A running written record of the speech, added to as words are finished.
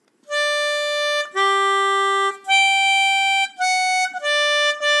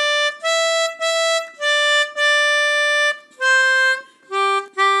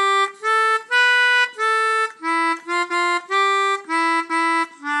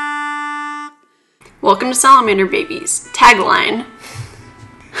Welcome to Salamander Babies. Tagline.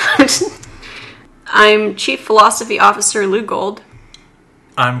 I'm Chief Philosophy Officer Lou Gold.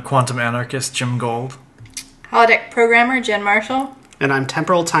 I'm Quantum Anarchist Jim Gold. Holodeck Programmer Jen Marshall. And I'm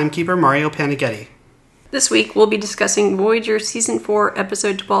Temporal Timekeeper Mario Panaghetti. This week we'll be discussing Voyager Season 4,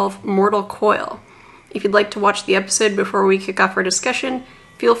 Episode 12, Mortal Coil. If you'd like to watch the episode before we kick off our discussion,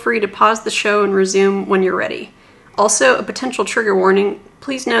 feel free to pause the show and resume when you're ready. Also, a potential trigger warning,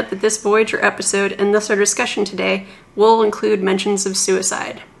 please note that this Voyager episode, and thus our discussion today, will include mentions of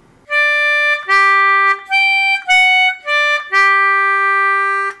suicide.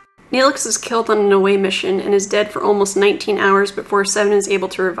 Neelix is killed on an away mission and is dead for almost 19 hours before Seven is able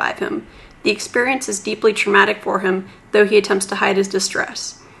to revive him. The experience is deeply traumatic for him, though he attempts to hide his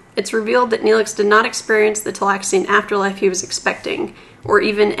distress. It's revealed that Neelix did not experience the Talaxian afterlife he was expecting, or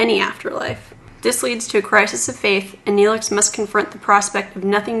even any afterlife. This leads to a crisis of faith, and Neelix must confront the prospect of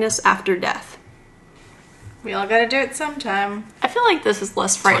nothingness after death. We all gotta do it sometime. I feel like this is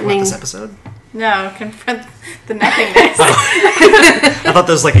less Talk about frightening. this episode? No, confront the nothingness. I thought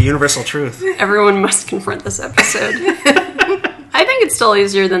that was like a universal truth. Everyone must confront this episode. I think it's still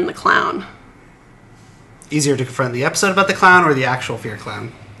easier than the clown. Easier to confront the episode about the clown or the actual fear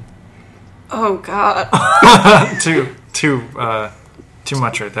clown? Oh, God. Too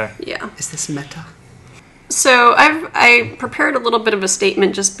much right there. Yeah. Is this meta? So I prepared a little bit of a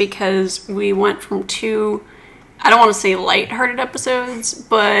statement just because we went from two, I don't want to say lighthearted episodes,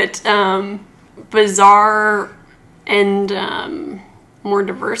 but bizarre and more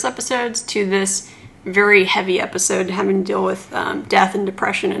diverse episodes to this very heavy episode having to deal with death and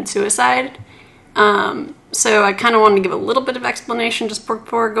depression and suicide. So I kind of wanted to give a little bit of explanation just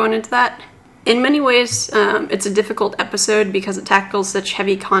before going into that. In many ways, it's a difficult episode because it tackles such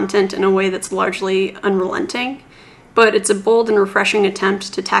heavy content in a way that's largely unrelenting, but it's a bold and refreshing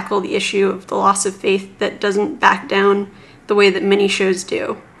attempt to tackle the issue of the loss of faith that doesn't back down the way that many shows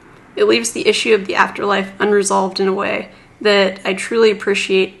do. It leaves the issue of the afterlife unresolved in a way that I truly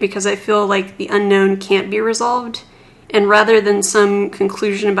appreciate because I feel like the unknown can't be resolved, and rather than some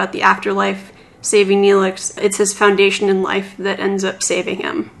conclusion about the afterlife saving Neelix, it's his foundation in life that ends up saving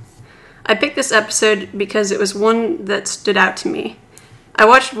him. I picked this episode because it was one that stood out to me. I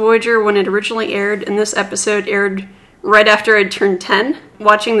watched Voyager when it originally aired, and this episode aired right after I'd turned 10.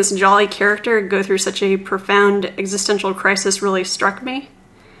 Watching this jolly character go through such a profound existential crisis really struck me.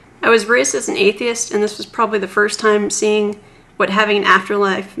 I was raised as an atheist, and this was probably the first time seeing what having an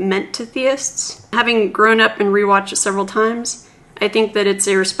afterlife meant to theists. Having grown up and rewatched it several times, I think that it's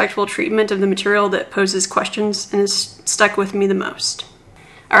a respectful treatment of the material that poses questions and has stuck with me the most.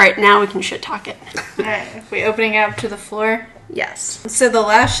 Alright, now we can shit talk it. Alright, we opening up to the floor? Yes. So the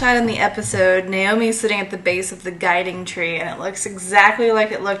last shot in the episode, Naomi's sitting at the base of the guiding tree, and it looks exactly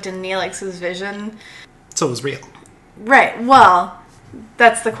like it looked in Neelix's vision. So it was real. Right, well,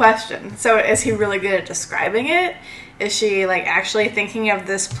 that's the question. So is he really good at describing it? Is she, actually thinking of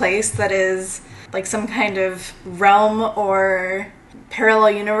this place that is, some kind of realm or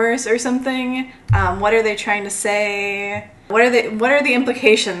parallel universe or something? What are they trying to say? What are the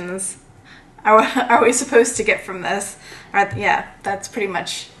implications? Are we supposed to get from this? Yeah, that's pretty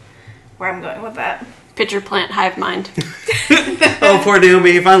much where I'm going with that. Pitcher plant hive mind. Oh, poor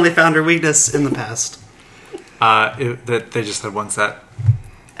Naomi finally found her weakness in the past. That they just had one set.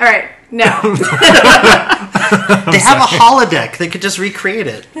 All right, no. They have a holodeck. They could just recreate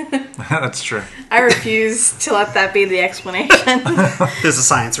it. That's true. I refuse to let that be the explanation. There's a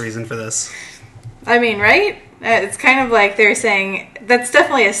science reason for this. I mean, right? It's kind of like they're saying, that's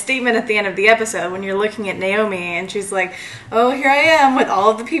definitely a statement at the end of the episode when you're looking at Naomi and she's like, oh, here I am with all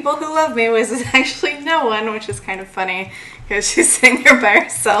of the people who love me, was actually no one, which is kind of funny because she's sitting there by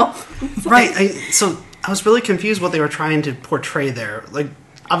herself. Right. So I was really confused what they were trying to portray there.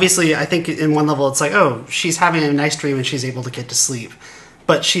 Obviously, I think in one level it's like, oh, she's having a nice dream and she's able to get to sleep.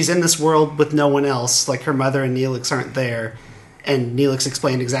 But she's in this world with no one else, like her mother and Neelix aren't there. And Neelix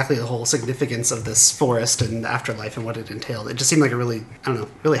explained exactly the whole significance of this forest and the afterlife and what it entailed. It just seemed like a really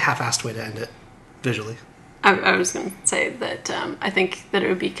half-assed way to end it, visually. I was going to say that I think that it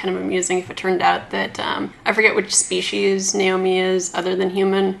would be kind of amusing if it turned out that, I forget which species Naomi is other than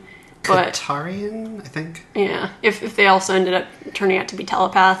human, but... Katarian, I think? Yeah, if they also ended up turning out to be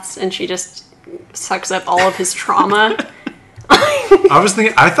telepaths and she just sucks up all of his trauma...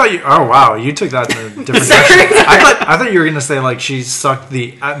 I thought you, oh wow, you took that in a different direction. I thought you were going to say, she sucked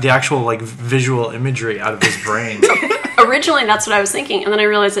the actual, visual imagery out of his brain. Originally, that's what I was thinking, and then I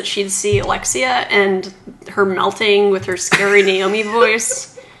realized that she'd see Alexia and her melting with her scary Naomi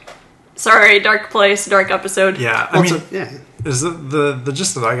voice. Sorry, dark place, dark episode. Yeah, I mean, is the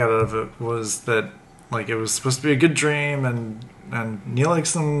gist that I got out of it was that Like, it was supposed to be a good dream, and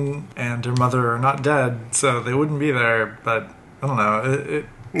Neelix and her mother are not dead, so they wouldn't be there. But I don't know.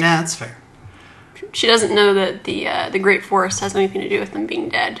 Yeah, that's fair. She doesn't know that the Great Forest has anything to do with them being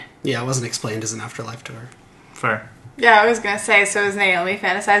dead. Yeah, it wasn't explained as an afterlife to her. Fair. Yeah, I was gonna say, so is Naomi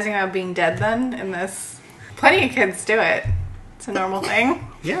fantasizing about being dead then in this? Plenty of kids do it. It's a normal thing.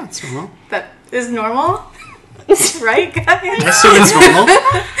 Yeah, it's normal. That is normal. Right, guys? I assume it's normal.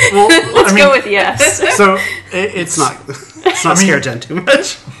 Well, Let's go with yes. So It's not. It's not scare Jen too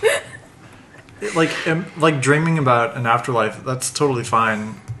much. like dreaming about an afterlife, that's totally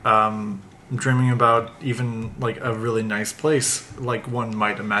fine. Dreaming about even like a really nice place, like one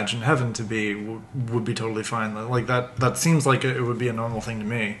might imagine heaven to be, would be totally fine. Like that seems like it would be a normal thing to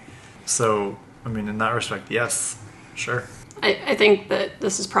me. So, I mean, in that respect, yes, sure. I think that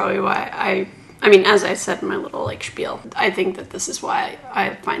this is probably why I mean, as I said in my little like spiel, I think that this is why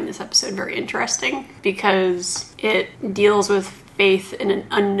I find this episode very interesting, because it deals with faith in an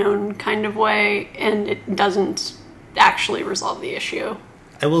unknown kind of way, and it doesn't actually resolve the issue.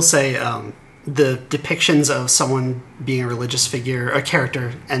 I will say, the depictions of someone being a religious figure, a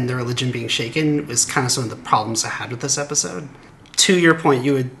character, and their religion being shaken was kind of some of the problems I had with this episode. To your point,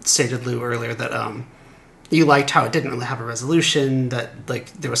 you had stated, Lou, earlier that you liked how it didn't really have a resolution, that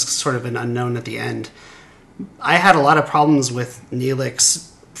like there was sort of an unknown at the end. I had a lot of problems with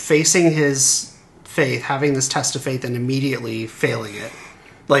Neelix facing his faith, having this test of faith, and immediately failing it.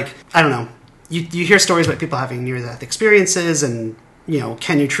 Like, I don't know. You hear stories about people having near-death experiences, and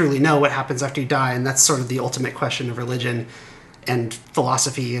can you truly know what happens after you die? And that's sort of the ultimate question of religion and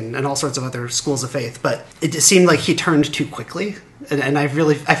philosophy and all sorts of other schools of faith. But it just seemed like he turned too quickly. And I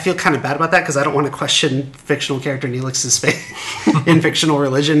feel kind of bad about that, because I don't want to question fictional character Neelix's faith in fictional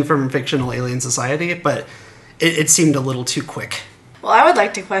religion from fictional alien society. But it seemed a little too quick. Well, I would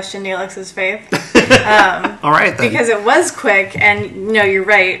like to question Neelix's faith. All right, then. Because it was quick, and you're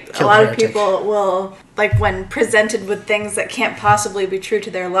right. Kill a lot the of people will, like, when presented with things that can't possibly be true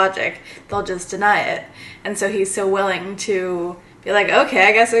to their logic, they'll just deny it. And so he's so willing to be like, okay,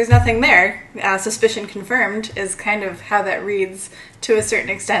 I guess there's nothing there. Suspicion confirmed is kind of how that reads to a certain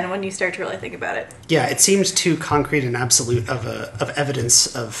extent when you start to really think about it. Yeah, it seems too concrete and absolute of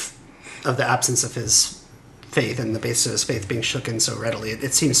evidence of the absence of his faith and the basis of his faith being shooken so readily.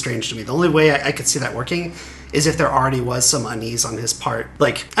 It seems strange to me. The only way I could see that working is if there already was some unease on his part.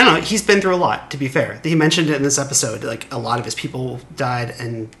 Like, I don't know, he's been through a lot, to be fair. He mentioned it in this episode, like, a lot of his people died,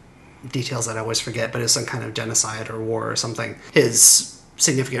 and details that I always forget, but it's some kind of genocide or war or something. His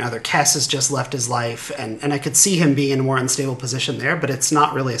significant other, Cass, has just left his life, and I could see him being in a more unstable position there, but it's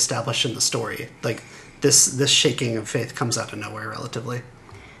not really established in the story. Like, this shaking of faith comes out of nowhere, relatively.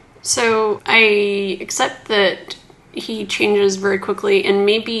 So I accept that he changes very quickly, and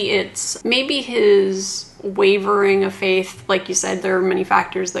maybe his wavering of faith, like you said, there are many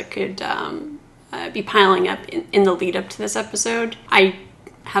factors that could be piling up in the lead up to this episode. I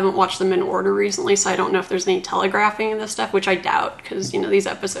haven't watched them in order recently, so I don't know if there's any telegraphing of this stuff, which I doubt, because these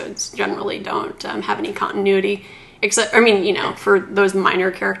episodes generally don't have any continuity. Except, for those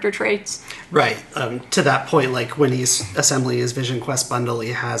minor character traits. Right. To that point, like when he's assembling his Vision Quest bundle, he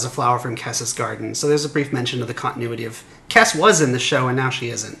has a flower from Cass's garden. So there's a brief mention of the continuity of Cass was in the show and now she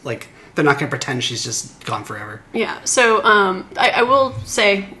isn't. Like, they're not going to pretend she's just gone forever. Yeah. So I will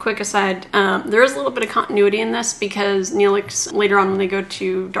say, quick aside, there is a little bit of continuity in this, because Neelix, later on when they go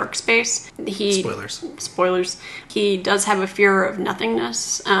to dark space, Spoilers. He does have a fear of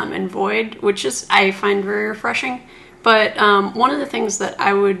nothingness and void, which I find very refreshing. But one of the things that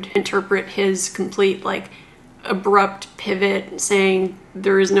I would interpret his complete, like, abrupt pivot saying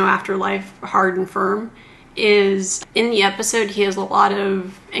there is no afterlife, hard and firm, is in the episode he has a lot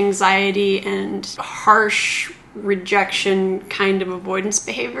of anxiety and harsh rejection kind of avoidance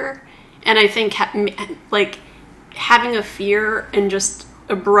behavior. And I think having a fear and just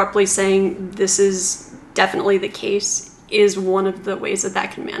abruptly saying this is definitely the case is one of the ways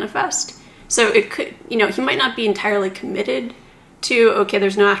that can manifest. So it could, he might not be entirely committed to, okay,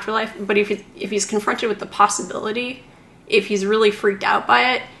 there's no afterlife, but if he's confronted with the possibility, if he's really freaked out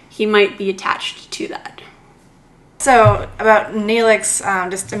by it, he might be attached to that. So, about Neelix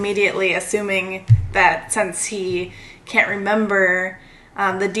just immediately assuming that since he can't remember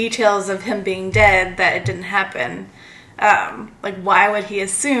the details of him being dead, that it didn't happen. Why would he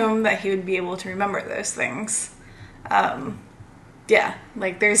assume that he would be able to remember those things?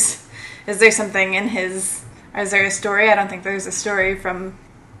 Is there something in his... Is there a story? I don't think there's a story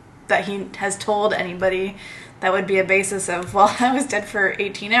that he has told anybody that would be a basis of, well, I was dead for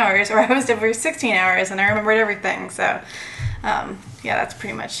 18 hours, or I was dead for 16 hours, and I remembered everything. So, that's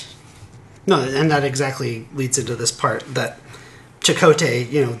pretty much No, and that exactly leads into this part that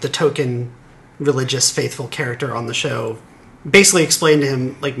Chakotay, the token religious faithful character on the show, basically explained to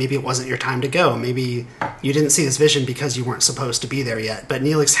him, like, maybe it wasn't your time to go. Maybe you didn't see this vision because you weren't supposed to be there yet. But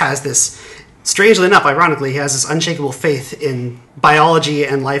Neelix has this, strangely enough, ironically, he has this unshakable faith in biology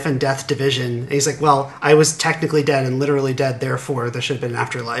and life and death division. And he's like, well, I was technically dead and literally dead, therefore there should have been an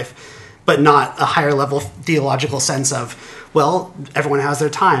afterlife. But not a higher level theological sense of, well, everyone has their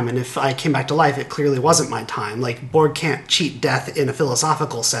time, and if I came back to life, it clearly wasn't my time. Like, Borg can't cheat death in a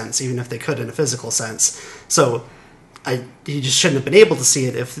philosophical sense, even if they could in a physical sense. So he just shouldn't have been able to see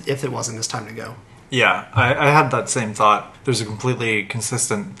it if it wasn't his time to go. Yeah, I had that same thought. There's a completely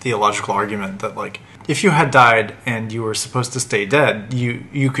consistent theological argument that, like, if you had died and you were supposed to stay dead,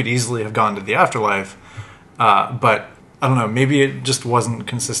 you could easily have gone to the afterlife, but I don't know, maybe it just wasn't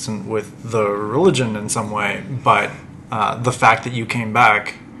consistent with the religion in some way, but the fact that you came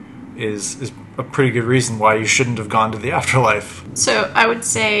back is a pretty good reason why you shouldn't have gone to the afterlife. So I would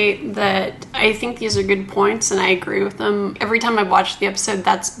say that I think these are good points, and I agree with them. Every time I've watched the episode,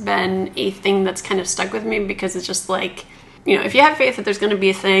 that's been a thing that's kind of stuck with me, because it's just like, if you have faith that there's going to be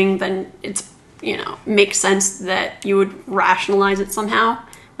a thing, then it's, makes sense that you would rationalize it somehow.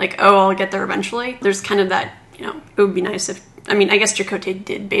 Like, oh, I'll get there eventually. There's kind of that, it would be nice if, I guess Chakotay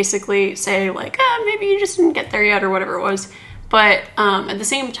did basically say, like, maybe you just didn't get there yet, or whatever it was. But at the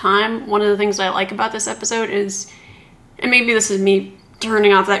same time, one of the things I like about this episode is, and maybe this is me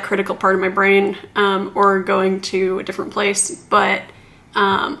turning off that critical part of my brain, or going to a different place, but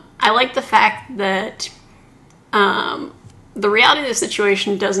I like the fact that the reality of the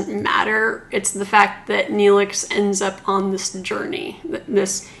situation doesn't matter. It's the fact that Neelix ends up on this journey.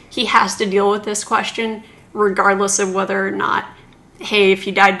 He has to deal with this question, regardless of whether or not, hey, if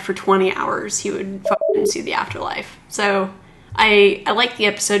he died for 20 hours, he would fucking see the afterlife. So I like the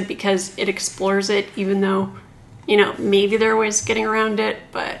episode because it explores it, even though, maybe there are ways of getting around it,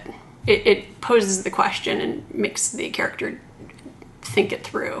 but it poses the question and makes the character think it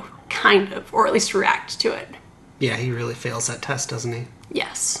through, kind of, or at least react to it. Yeah, he really fails that test, doesn't he?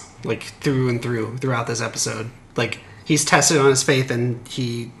 Yes. Like, through and through, throughout this episode. Like, he's tested on his faith, and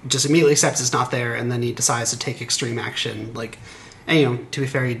he just immediately accepts it's not there, and then he decides to take extreme action. Like, and, to be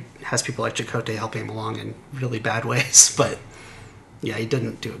fair, he has people like Chakotay helping him along in really bad ways, but yeah, he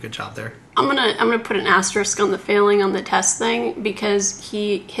didn't do a good job there. I'm gonna put an asterisk on the failing on the test thing, because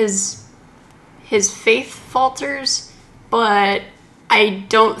his faith falters, but I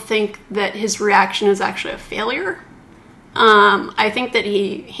don't think that his reaction is actually a failure. I think that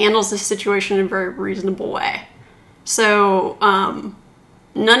he handles this situation in a very reasonable way. So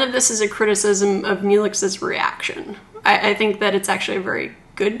none of this is a criticism of Neelix's reaction. I think that it's actually a very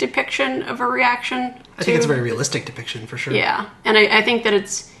good depiction of a reaction. I think it's a very realistic depiction, for sure. Yeah, and I think that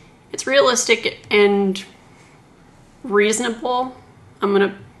it's realistic and reasonable. I'm going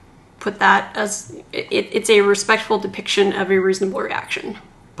to put that as it's a respectful depiction of a reasonable reaction.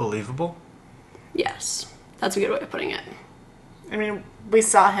 Believable? Yes, that's a good way of putting it. We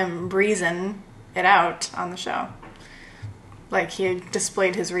saw him reason it out on the show. Like, he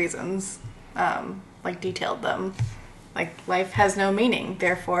displayed his reasons, detailed them. Like, life has no meaning,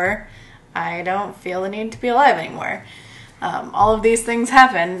 therefore I don't feel the need to be alive anymore. All of these things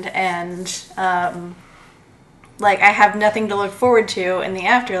happened, and I have nothing to look forward to in the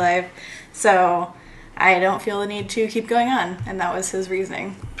afterlife, so I don't feel the need to keep going on. And that was his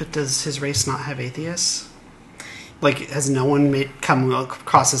reasoning. But does his race not have atheists? Like, has no one come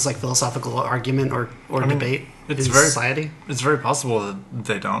across this philosophical argument or debate in society? It's very possible that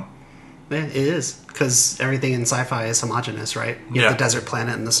they don't. Yeah, it is, because everything in sci-fi is homogenous, right? You have the desert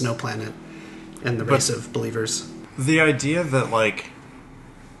planet and the snow planet and the race of believers. The idea that,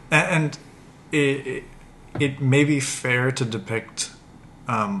 and it may be fair to depict,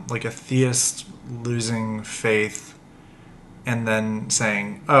 a theist losing faith and then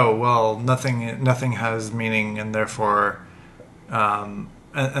saying, oh, well, nothing has meaning, and therefore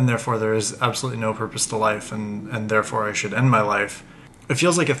there is absolutely no purpose to life, and therefore I should end my life. It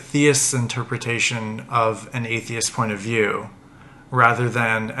feels like a theist's interpretation of an atheist point of view rather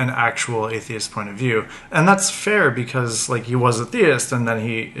than an actual atheist point of view. And that's fair because, he was a theist, and then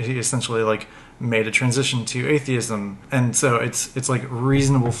he essentially, made a transition to atheism. And so it's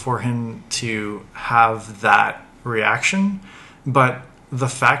reasonable for him to have that reaction. But the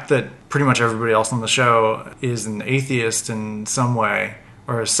fact that pretty much everybody else on the show is an atheist in some way,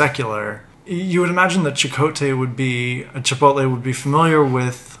 or a secular, you would imagine that Chipotle would be familiar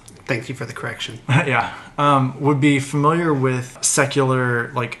with... Thank you for the correction. Yeah. Would be familiar with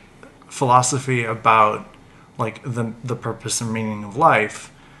secular, philosophy about, the purpose and meaning of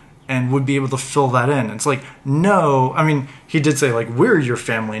life. and would be able to fill that in. It's like, no, I mean, he did say, like, we're your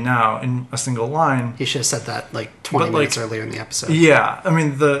family now in a single line. He should have said that, like, 20 minutes earlier in the episode. Yeah, I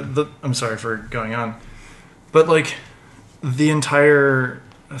mean, I'm sorry for going on. But, like, the entire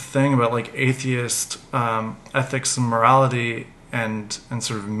thing about, like, atheist ethics and morality and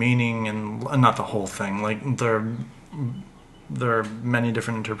sort of meaning, and not the whole thing. Like, there are many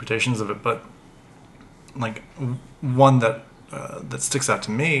different interpretations of it, but, like, one that sticks out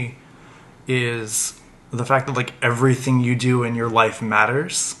to me is the fact that, like, everything you do in your life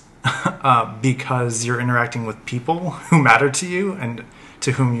matters because you're interacting with people who matter to you and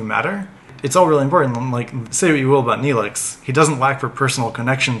to whom you matter. It's all really important. Like, say what you will about Neelix, he doesn't lack for personal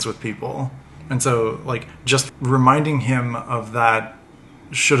connections with people. And so, like, just reminding him of that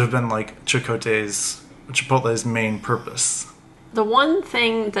should have been, like, Chipotle's main purpose. The one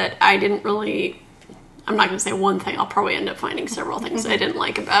thing that I didn't really... I'm not going to say one thing. I'll probably end up finding several things I didn't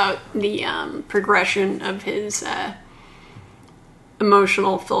like about the progression of his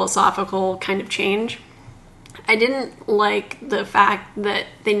emotional, philosophical kind of change. I didn't like the fact that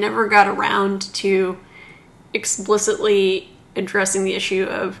they never got around to explicitly addressing the issue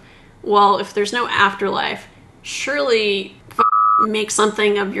of, well, if there's no afterlife, surely make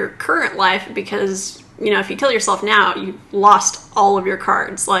something of your current life, because, you know, if you kill yourself now, you've lost all of your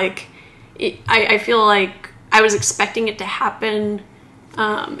cards. Like, I feel like I was expecting it to happen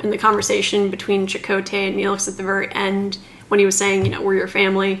in the conversation between Chakotay and Neelix at the very end when he was saying, you know, we're your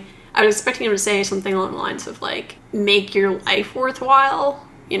family. I was expecting him to say something along the lines of, like, make your life worthwhile,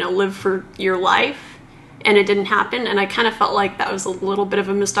 you know, live for your life. And it didn't happen, and I kind of felt like that was a little bit of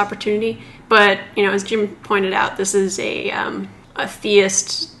a missed opportunity. But, you know, as Jim pointed out, this is a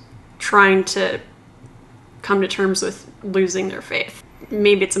theist trying to come to terms with losing their faith.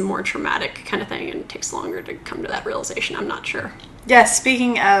 Maybe it's a more traumatic kind of thing, and it takes longer to come to that realization. I'm not sure. Yeah,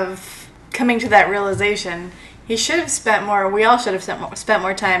 speaking of coming to that realization, he should have spent more, we all should have spent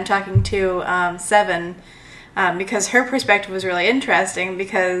more time talking to Seven, because her perspective was really interesting,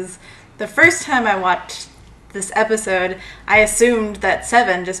 because the first time I watched this episode, I assumed that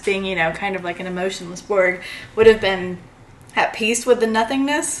Seven, just being, you know, kind of like an emotionless Borg, would have been at peace with the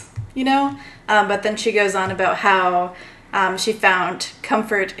nothingness, you know? But then she goes on about how she found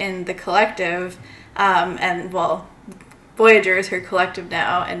comfort in the collective, and, well, Voyager is her collective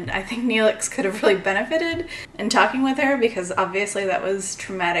now, and I think Neelix could have really benefited in talking with her, because obviously that was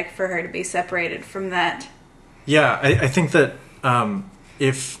traumatic for her to be separated from that. Yeah, I think that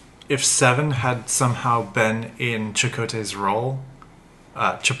if Seven had somehow been in Chakotay's role,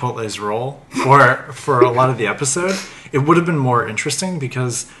 Chipotle's role, for a lot of the episode, it would have been more interesting,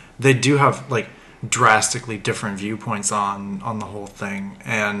 because they do have, like, drastically different viewpoints on the whole thing.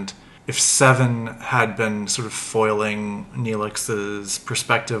 And if Seven had been sort of foiling Neelix's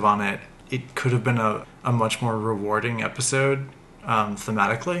perspective on it, it could have been a much more rewarding episode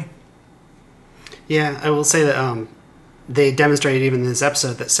thematically. Yeah, I will say that they demonstrated even in this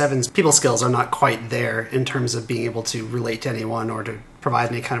episode that Seven's people skills are not quite there in terms of being able to relate to anyone or to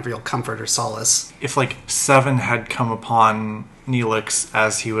provide any kind of real comfort or solace. If, like, Seven had come upon Neelix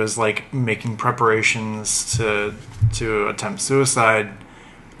as he was, like, making preparations to attempt suicide,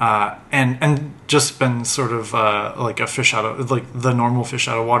 and just been sort of like a fish out of, like, the normal fish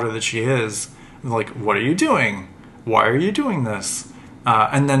out of water that she is, like, what are you doing? Why are you doing this?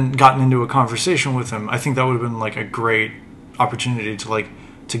 And then gotten into a conversation with him, I think that would have been, like, a great opportunity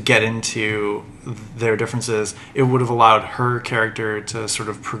to get into their differences. It would have allowed her character to sort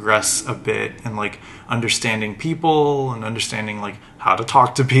of progress a bit in, like, understanding people and understanding, like, how to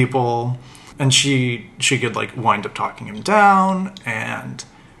talk to people. And she could, like, wind up talking him down, and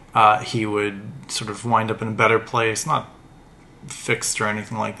he would sort of wind up in a better place, not fixed or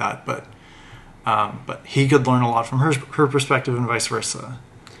anything like that, but he could learn a lot from her perspective and vice versa.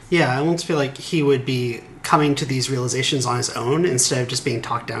 Yeah, I almost feel like he would be coming to these realizations on his own instead of just being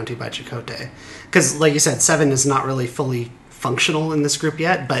talked down to by Chakotay. Because, like you said, Seven is not really fully functional in this group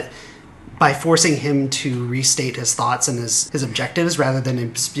yet, but by forcing him to restate his thoughts and his objectives rather than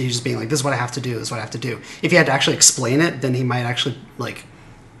him just being like, this is what I have to do, this is what I have to do. If he had to actually explain it, then he might actually, like,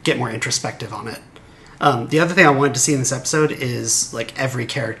 get more introspective on it. The other thing I wanted to see in this episode is, like, every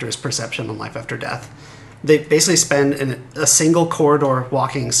character's perception on life after death. They basically spend a single corridor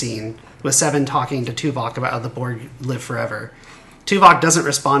walking scene with Seven talking to Tuvok about how the Borg live forever. Tuvok doesn't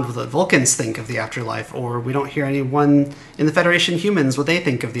respond with what Vulcans think of the afterlife, or we don't hear anyone in the Federation humans what they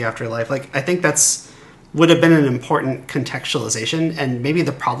think of the afterlife. Like, I think that's would have been an important contextualization, and maybe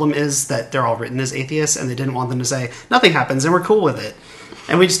the problem is that they're all written as atheists and they didn't want them to say nothing happens and we're cool with it,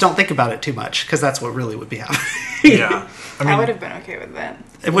 and we just don't think about it too much because that's what really would be happening. Yeah. I would have been okay with that.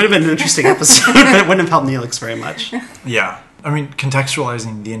 It would have been an interesting episode, but it wouldn't have helped Neelix very much. Yeah. I mean,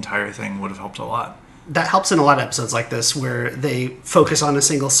 contextualizing the entire thing would have helped a lot. That helps in a lot of episodes like this where they focus on a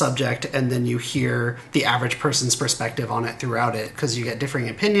single subject and then you hear the average person's perspective on it throughout it, because you get differing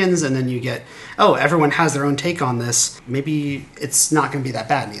opinions and then you get, oh, everyone has their own take on this. Maybe it's not going to be that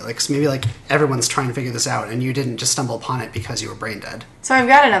bad, Neelix. Maybe like everyone's trying to figure this out and you didn't just stumble upon it because you were brain dead. So I've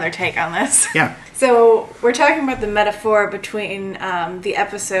got another take on this. Yeah. So we're talking about the metaphor between the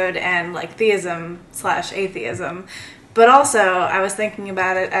episode and like theism/atheism. But also, I was thinking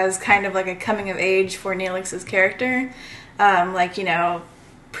about it as kind of like a coming of age for Neelix's character.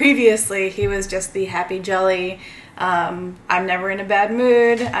 Previously he was just the happy, jolly, I'm never in a bad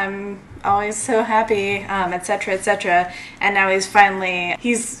mood, I'm always so happy, etc., etc. And now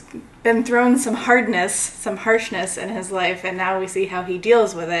he's been thrown some harshness in his life, and now we see how he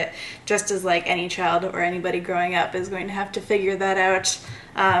deals with it, just as like any child or anybody growing up is going to have to figure that out.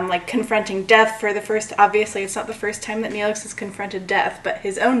 Like confronting death obviously it's not the first time that Neelix has confronted death, but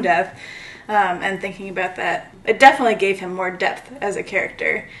his own death, and thinking about that, it definitely gave him more depth as a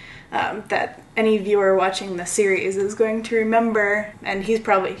character, that any viewer watching the series is going to remember, and he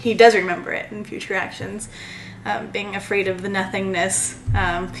does remember it in future actions, being afraid of the nothingness.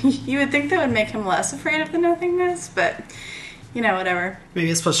 You would think that would make him less afraid of the nothingness, but whatever. Maybe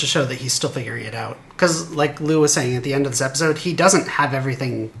it's supposed to show that he's still figuring it out. Because, like Lou was saying at the end of this episode, he doesn't have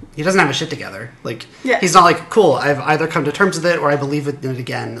everything... He doesn't have his shit together. Like, yeah. He's not like, cool, I've either come to terms with it or I believe in it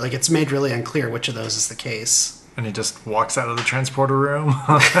again. Like, it's made really unclear which of those is the case. And he just walks out of the transporter room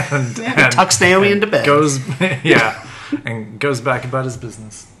and tucks Naomi into bed. And goes back about his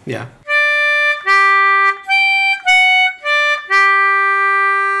business. Yeah.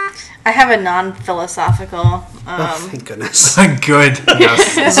 I have a non-philosophical... oh, thank goodness. Good,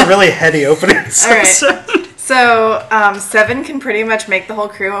 yes. This is a really heady opening. All right. So, Seven can pretty much make the whole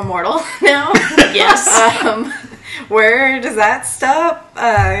crew immortal now. Yes. Where does that stop?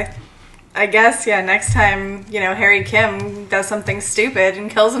 I guess, next time, Harry Kim does something stupid and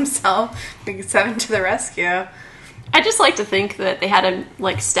kills himself, we get Seven to the rescue. I just like to think that they had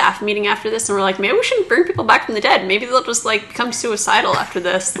a staff meeting after this, and we're like, maybe we shouldn't bring people back from the dead. Maybe they'll just become suicidal after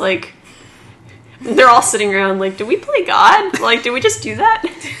this. They're all sitting around do we play God? Did we just do that?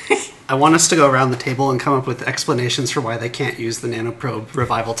 I want us to go around the table and come up with explanations for why they can't use the nanoprobe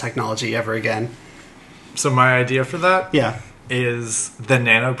revival technology ever again. So my idea for that is the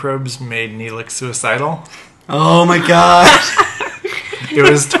nanoprobes made Neelix suicidal. Oh my god. It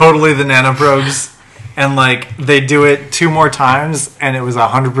was totally the nanoprobes. And they do it 2 more times, and it was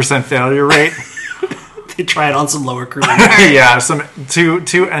 100% failure rate. They try it on some lower crew. Yeah, some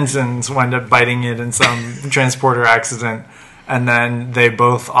two ensigns wind up biting it in some transporter accident, and then they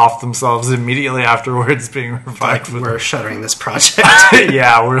both off themselves immediately afterwards, being revived. We're shuttering this project.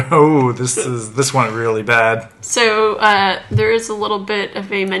 Yeah, this went really bad. So there is a little bit of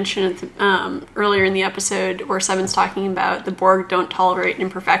a mention earlier in the episode where Seven's talking about the Borg don't tolerate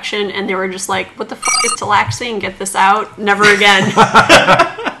imperfection, and they were just like, what the fuck is telexing? Get this out. Never again.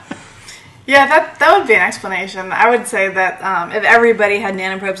 Yeah, that would be an explanation. I would say that if everybody had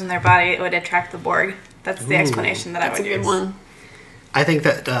nanoprobes in their body, it would attract the Borg. That's the explanation that I would use. That's a good one. I think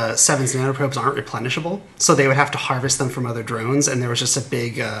that Seven's nanoprobes aren't replenishable, so they would have to harvest them from other drones, and there was just a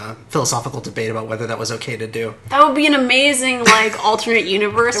big philosophical debate about whether that was okay to do. That would be an amazing, alternate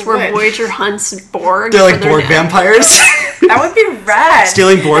universe where Voyager hunts Borg. They're like Borg vampires. That would be rad.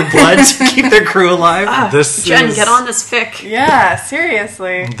 Stealing Borg blood to keep their crew alive. Jen, get on this fic. Yeah,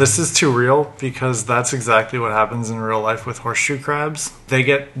 seriously. This is too real, because that's exactly what happens in real life with horseshoe crabs. They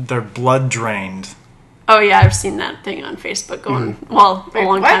get their blood drained. Oh yeah, I've seen that thing on Facebook going a long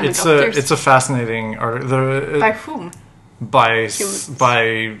time ago. It's a fascinating article. By whom? By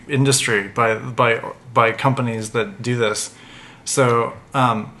industry, by companies that do this. So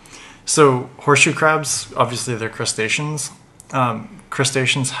horseshoe crabs, obviously they're crustaceans.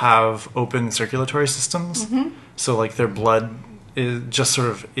 Crustaceans have open circulatory systems. Mm-hmm. So their blood is just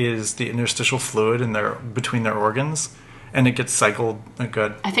is the interstitial fluid between their organs, and it gets cycled.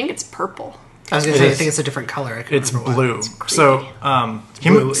 Good. I think it's purple. I was going to say, I think it's a different color. It's blue. It's so,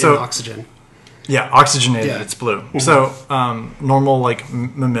 blue in oxygen. Yeah, oxygenated, it's blue. Mm-hmm. So, normal,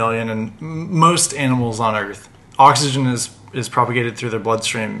 mammalian and most animals on Earth, oxygen is propagated through their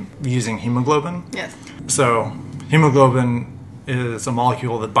bloodstream using hemoglobin. Yes. So, hemoglobin is a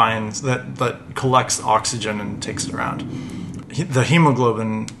molecule that collects oxygen and takes it around. the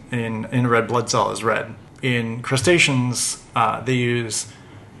hemoglobin in a red blood cell is red. In crustaceans, they use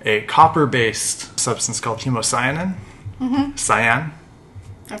a copper-based substance called hemocyanin. Cyan.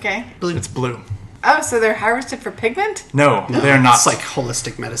 Okay. Blue. It's blue. Oh, so they're harvested for pigment? No, they're not. It's like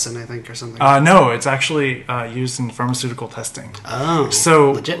holistic medicine, I think, or something. No, it's actually used in pharmaceutical testing. Oh,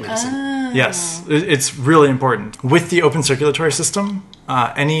 So legit medicine. yes, it's really important. With the open circulatory system,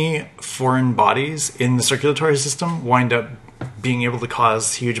 any foreign bodies in the circulatory system wind up being able to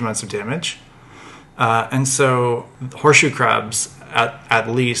cause huge amounts of damage. And so horseshoe crabs, at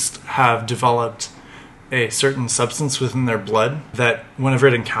least, have developed a certain substance within their blood that whenever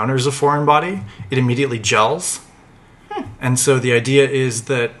it encounters a foreign body, it immediately gels. And so the idea is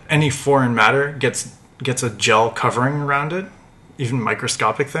that any foreign matter gets a gel covering around it, even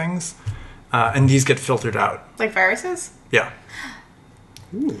microscopic things, and these get filtered out. Like viruses? Yeah.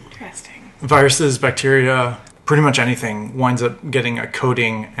 Interesting. Viruses, bacteria, pretty much anything winds up getting a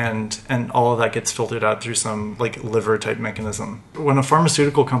coating, and all of that gets filtered out through some like liver type mechanism. When a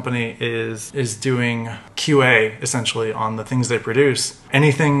pharmaceutical company is doing QA essentially on the things they produce,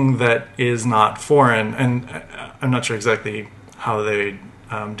 anything that is not foreign, and I'm not sure exactly how they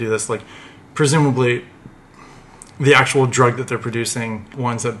do this, like presumably the actual drug that they're producing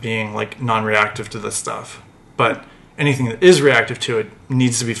winds up being like non-reactive to this stuff, but anything that is reactive to it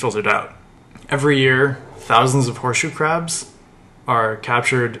needs to be filtered out. Every year, thousands of horseshoe crabs are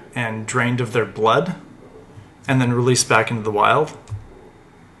captured and drained of their blood and then released back into the wild.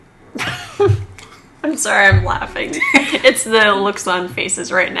 I'm sorry, I'm laughing. It's the looks on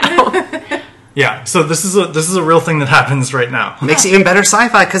faces right now. Yeah, so this is a real thing that happens right now. Makes it even better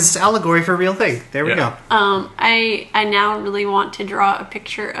sci-fi because it's allegory for a real thing. There we Yeah. go. I now really want to draw a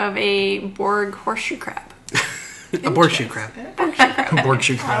picture of a Borg horseshoe crab. A horseshoe crab.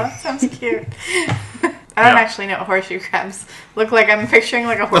 Horseshoe Oh, crab. that sounds cute. I don't actually know what horseshoe crabs look like. I'm picturing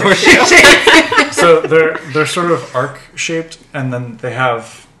like a horseshoe. So they're sort of arc shaped, and then they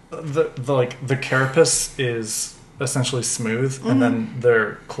have the carapace is essentially smooth, and then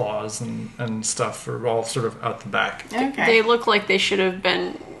their claws and stuff are all sort of out the back. Okay. They look like they should have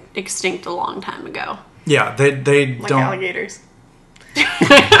been extinct a long time ago. Yeah, they like don't. alligators.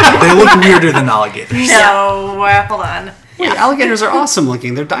 They look weirder than alligators. No, hold on. Wait, alligators are awesome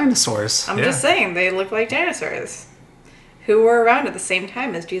looking. They're dinosaurs. I'm Yeah. just saying, they look like dinosaurs. Who were around at the same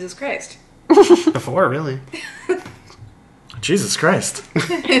time as Jesus Christ. Before, really. Jesus Christ.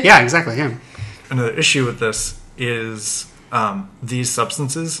 Yeah, exactly. Him. Another issue with this is these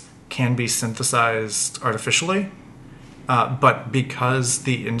substances can be synthesized artificially, but because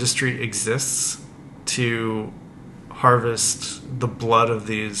the industry exists to harvest the blood of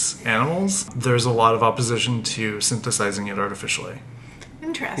these animals, there's a lot of opposition to synthesizing it artificially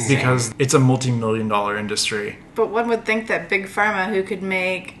Interesting. because it's a multi-million-dollar industry. But one would think that Big Pharma, who could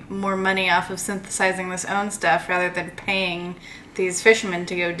make more money off of synthesizing this own stuff rather than paying these fishermen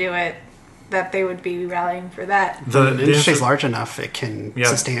to go do it, that they would be rallying for that. The The industry's large enough; it can Yeah.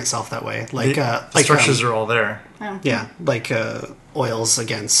 sustain itself that way. the structures are all there. Yeah, like oils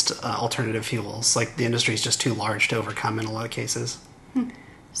against alternative fuels. Like the industry is just too large to overcome in a lot of cases.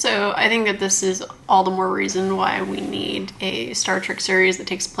 So I think that this is all the more reason why we need a Star Trek series that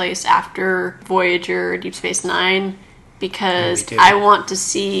takes place after Voyager, Deep Space Nine, because We do. I want to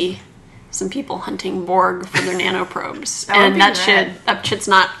see some people hunting Borg for their nanoprobes, That would and be that shit's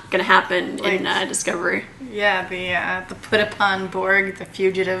not gonna happen in Like- Discovery. Yeah, the put upon Borg, the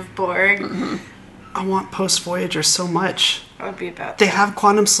fugitive Borg. I want post Voyager so much. That would be about They have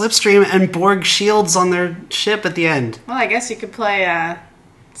quantum slipstream and Borg shields on their ship at the end. Well, I guess you could play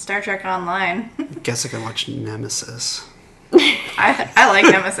Star Trek Online. Guess I can watch Nemesis. I like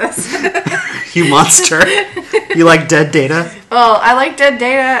Nemesis. You monster. You like Dead Data? Well, I like Dead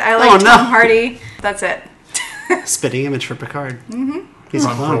Data. I like Oh, no. Tom Hardy. That's it. Spitting image for Picard. Mm-hmm. He's a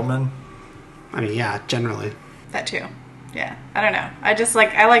Ron clone. Perlman. I mean, yeah, generally. That too. Yeah, I don't know.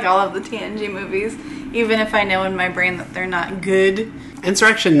 I like all of the TNG movies, even if I know in my brain that they're not good.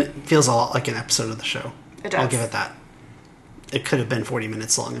 Insurrection feels a lot like an episode of the show. It I'll does. give it that. It could have been 40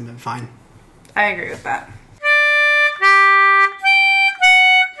 minutes long and been fine. I agree with that.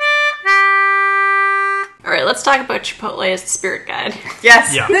 All right, let's talk about Chipotle as the spirit guide.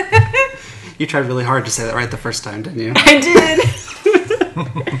 Yes. Yeah. You tried really hard to say that right the first time, didn't you? I did.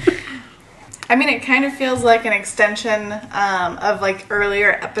 I mean, it kind of feels like an extension of like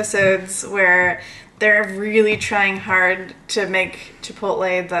earlier episodes where they're really trying hard to make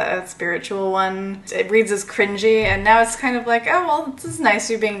Chipotle the spiritual one. It reads as cringy, and now it's kind of like, oh, well, this is nice,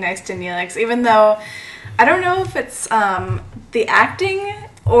 you're being nice to Neelix, even though I don't know if it's the acting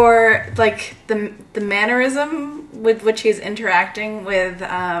or like the mannerism with which he's interacting with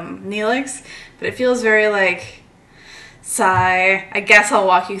Neelix, but it feels very like, sigh, I guess I'll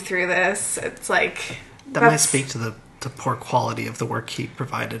walk you through this. It's like That might speak to the poor quality of the work he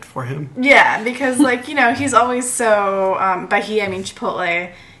provided for him. Yeah, because like, he's always so by he I mean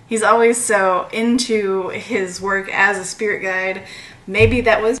Chipotle. He's always so into his work as a spirit guide. Maybe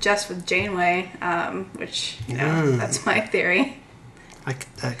that was just with Janeway, which that's my theory.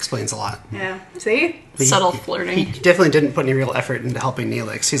 That explains a lot. Yeah. See? Subtle He flirting. definitely didn't put any real effort into helping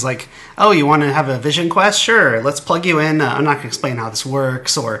Neelix. He's like, oh, you want to have a vision quest? Sure, let's plug you in. I'm not going to explain how this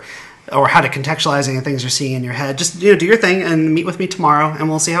works or how to contextualize any things you're seeing in your head. Just do your thing and meet with me tomorrow, and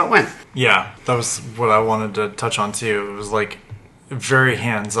we'll see how it went. Yeah, that was what I wanted to touch on too. It was like very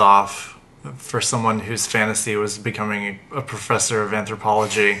hands off for someone whose fantasy was becoming a professor of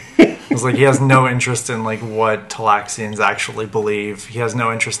anthropology. It was like he has no interest in like what Talaxians actually believe. He has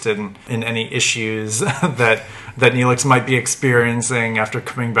no interest in any issues that Neelix might be experiencing after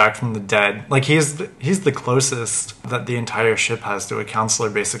coming back from the dead. Like he's the closest that the entire ship has to a counselor,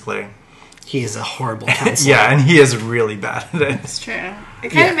 basically. He is a horrible counselor. Yeah, and he is really bad at it. It's true. It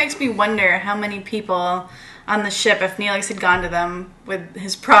kind of makes me wonder how many people on the ship, if Neelix had gone to them with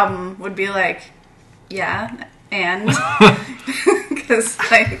his problem, would be like, yeah, and? Because,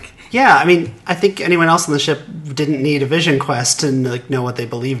 like... Yeah, I mean, I think anyone else on the ship didn't need a vision quest to like know what they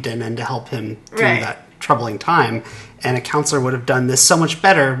believed in and to help him through that troubling time. And a counselor would have done this so much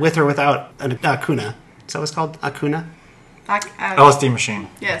better with or without an Akuna. Is that what it's called? Akuna? LSD machine.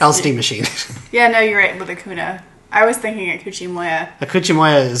 Yes. LSD machine. Yeah, no, you're right, with Akuna. I was thinking Akuchimoya.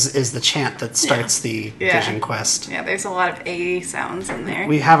 Akuchimoya is the chant that starts the vision quest. Yeah, there's a lot of A sounds in there.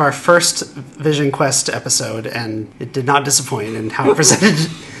 We have our first vision quest episode, and it did not disappoint in how it presented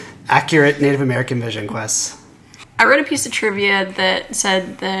accurate Native American vision quests. I read a piece of trivia that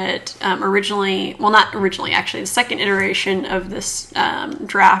said that originally, well, not originally, actually, the second iteration of this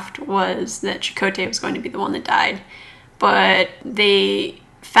draft was that Chakotay was going to be the one that died. But they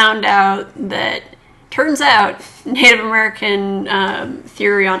found out that, turns out, Native American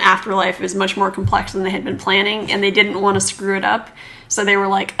theory on afterlife is much more complex than they had been planning, and they didn't want to screw it up. So they were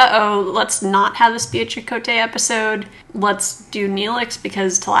like, uh-oh, let's not have this be a Chakotay episode. Let's do Neelix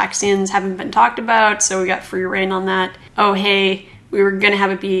because Talaxians haven't been talked about, so we got free reign on that. Oh, hey, we were going to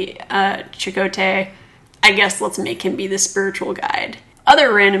have it be Chakotay. I guess let's make him be the spiritual guide.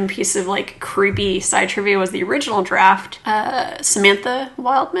 Other random piece of like creepy side trivia was the original draft. Samantha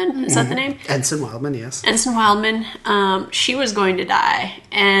Wildman, is that the name? Ensign Wildman, yes. Ensign Wildman. She was going to die,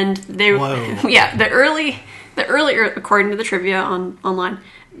 and they, Whoa. yeah, the early, according to the trivia online,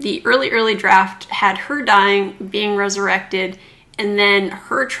 the early draft had her dying, being resurrected, and then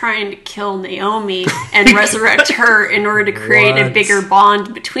her trying to kill Naomi and resurrect her in order to create a What? bigger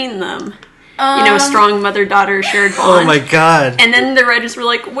bond between them. A strong mother-daughter shared bond. Oh my god. And then the writers were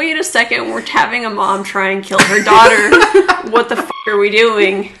like, wait a second, we're having a mom try and kill her daughter. What the f*** are we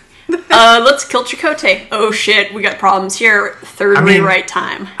doing? Let's kill Chakotay. Oh shit, we got problems here. Thirdly, right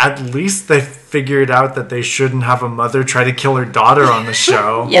time. At least they figured out that they shouldn't have a mother try to kill her daughter on the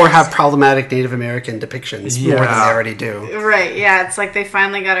show. Yeah. Or have problematic Native American depictions more than they already do. Right, yeah, it's like they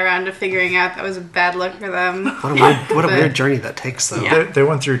finally got around to figuring out that was a bad look for them. What a weird journey that takes, though. Yeah. They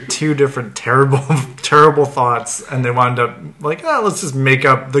went through two different terrible thoughts, and they wound up like, let's just make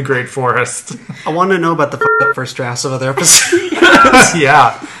up the Great Forest. I want to know about the fucked up first drafts of other episodes.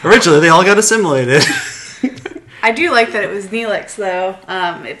 Yeah. Originally, they all got assimilated. I do like that it was Neelix, though.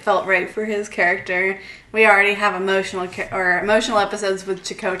 It felt right for his character. We already have emotional episodes with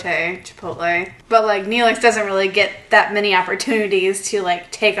Chipotle, but like Neelix doesn't really get that many opportunities to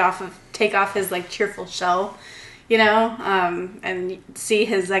like take off his like cheerful shell, and see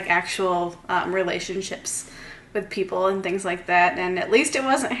his like actual relationships with people and things like that. And at least it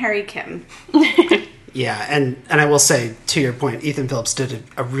wasn't Harry Kim. Yeah, and I will say, to your point, Ethan Phillips did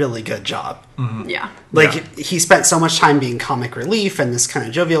a really good job. Mm-hmm. Yeah. He spent so much time being comic relief and this kind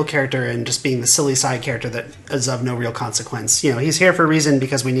of jovial character and just being the silly side character that is of no real consequence. He's here for a reason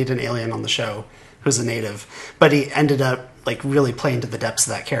because we need an alien on the show who's a native. But he ended up like really playing to the depths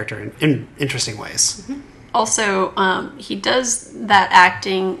of that character in interesting ways. Mm-hmm. Also, he does that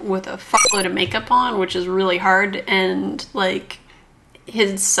acting with a fuckload of makeup on, which is really hard, and like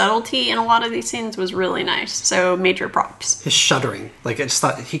his subtlety in a lot of these scenes was really nice. So major props. His shuddering, I just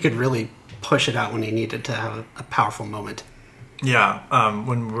thought he could really push it out when he needed to have a powerful moment. Yeah,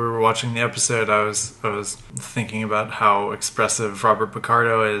 when we were watching the episode, I was thinking about how expressive Robert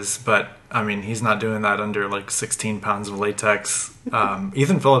Picardo is, but I mean, he's not doing that under like 16 pounds of latex.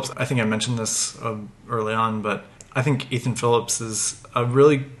 Ethan Phillips, I think I mentioned this early on, but I think Ethan Phillips is a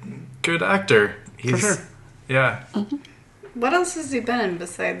really good actor. For sure. Yeah. What else has he been in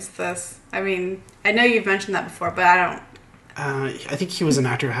besides this? I mean, I know you've mentioned that before, but I don't. I think he was an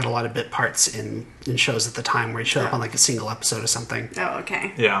actor who had a lot of bit parts in shows at the time where he showed up on like a single episode or something. Oh,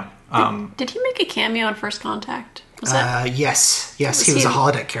 okay. Yeah. Did he make a cameo in First Contact? Was that? Yes, he was a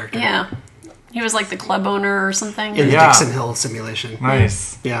holodeck character. Yeah. He was like the club owner or something. In the Yeah. Dixon Hill simulation.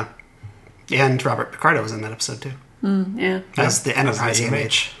 Nice. Yeah. And Robert Picardo was in that episode too. Yeah. As the Enterprise As the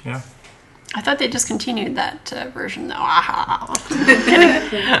EMH. Yeah. I thought they discontinued that version though.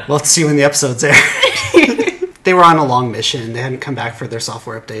 We'll have to see when the episode's air. They were on a long mission. They hadn't come back for their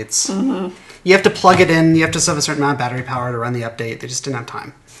software updates. Mm-hmm. You have to plug it in. You have to have a certain amount of battery power to run the update. They just didn't have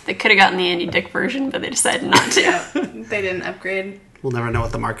time. They could have gotten the Andy Dick version, but they decided not to. Yeah, they didn't upgrade. We'll never know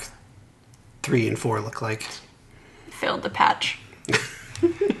what the Mark 3 and 4 look like. Failed the patch.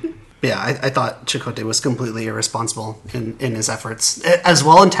 Yeah, I thought Chakotay was completely irresponsible in his efforts. As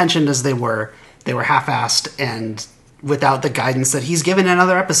well-intentioned as they were half-assed and without the guidance that he's given in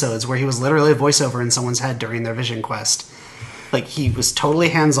other episodes where he was literally a voiceover in someone's head during their vision quest. Like, he was totally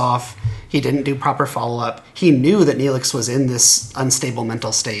hands-off. He didn't do proper follow-up. He knew that Neelix was in this unstable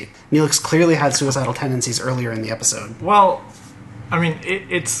mental state. Neelix clearly had suicidal tendencies earlier in the episode. Well, I mean,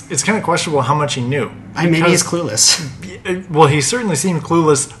 it's kind of questionable how much he knew. Maybe he's clueless. Well, he certainly seemed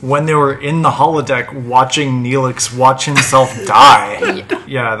clueless when they were in the holodeck watching Neelix watch himself die.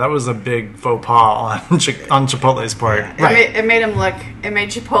 Yeah, that was a big faux pas on Chipotle's part. Right. It made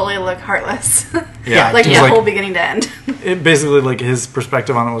Chipotle look heartless. Yeah. Like It was the whole beginning to end. It basically, like, his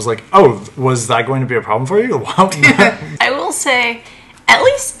perspective on it was like, oh, was that going to be a problem for you? I will say, at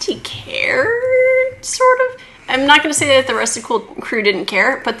least he cared, sort of. I'm not going to say that the rest of the crew didn't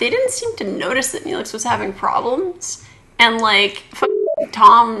care, but they didn't seem to notice that Neelix was having problems. And, like,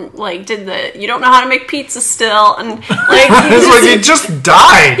 Tom, like, did the, you don't know how to make pizza still, and, like... It's like he just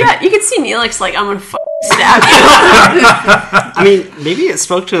died! Yeah, you could see Neelix, like, I'm gonna stab you. I mean, maybe it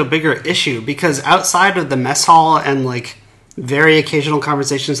spoke to a bigger issue, because outside of the mess hall and, like, very occasional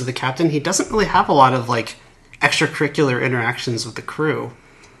conversations with the captain, he doesn't really have a lot of, like, extracurricular interactions with the crew.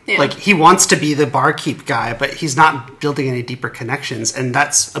 Yeah. Like, he wants to be the barkeep guy, but he's not building any deeper connections, and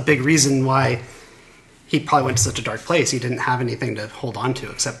that's a big reason why he probably went to such a dark place. He didn't have anything to hold on to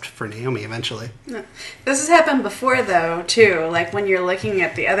except for Naomi eventually. No. This has happened before, though, too. Like, when you're looking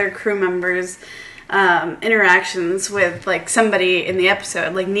at the other crew members' interactions with, like, somebody in the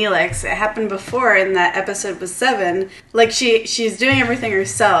episode, like Neelix. It happened before in that episode with Seven. Like, she's doing everything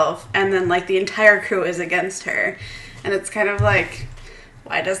herself, and then, like, the entire crew is against her. And it's kind of like,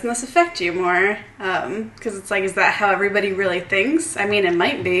 why doesn't this affect you more? Because it's like, is that how everybody really thinks? I mean, it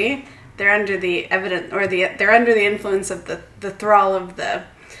might be. They're under the they're under the influence of the thrall of the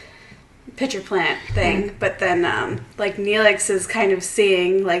pitcher plant thing. But then, like, Neelix is kind of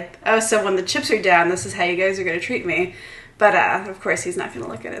seeing, like, oh, so when the chips are down, this is how you guys are going to treat me. But, of course, he's not going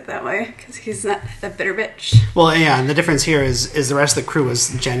to look at it that way, because he's not a bitter bitch. Well, yeah, and the difference here is the rest of the crew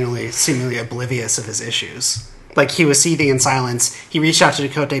was genuinely, seemingly oblivious of his issues. Like, he was seething in silence. He reached out to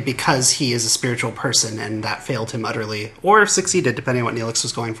Chakotay because he is a spiritual person, and that failed him utterly. Or succeeded, depending on what Neelix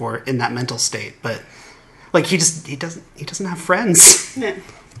was going for in that mental state. But, like, he doesn't have friends. Yeah.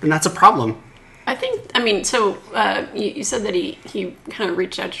 And that's a problem. I think, I mean, so you said that he kind of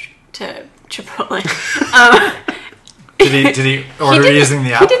reached out to Chipotle. Did he order using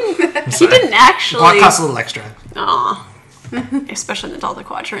the app? He didn't actually. Well, it costs a little extra. Aw. Especially in the Delta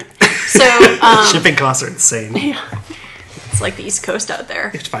Quadrant. So shipping costs are insane. Yeah. It's like the East Coast out there.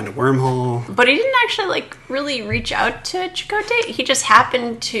 You have to find a wormhole. But he didn't actually, like, really reach out to Chakotay. He just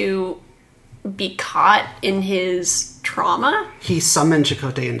happened to be caught in his trauma. He summoned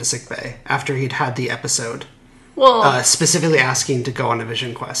Chakotay into sickbay after he'd had the episode. Well, specifically asking to go on a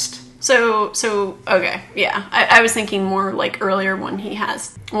vision quest. So okay, yeah. I was thinking more like earlier when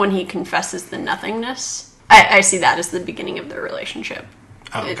he confesses the nothingness. I see that as the beginning of their relationship.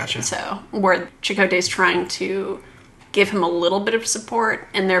 Oh, gotcha. So, where Chakotay's trying to give him a little bit of support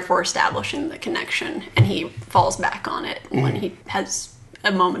and therefore establishing the connection, and he falls back on it when he has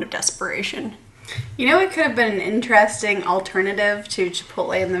a moment of desperation. You know what could have been an interesting alternative to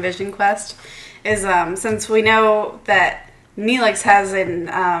Chipotle in the Vision Quest? Is, since we know that Neelix has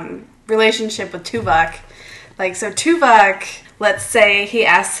a relationship with Tuvok, like, so Tuvok, let's say he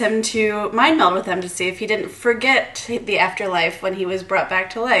asks him to mind meld with him to see if he didn't forget the afterlife when he was brought back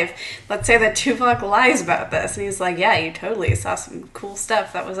to life. Let's say that Tuvok lies about this, and he's like, yeah, you totally saw some cool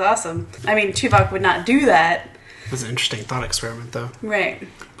stuff. That was awesome. I mean, Tuvok would not do that. That's an interesting thought experiment, though. Right.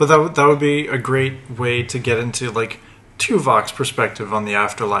 But that would be a great way to get into, like, Tuvok's perspective on the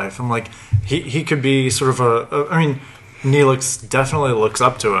afterlife. I'm like, he could be sort of I mean, Neelix definitely looks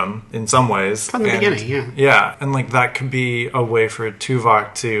up to him in some ways. From the beginning, yeah. Yeah, and like that could be a way for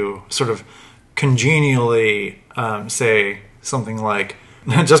Tuvok to sort of congenially say something like,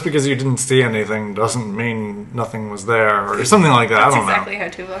 just because you didn't see anything doesn't mean nothing was there, or something like that. That's I don't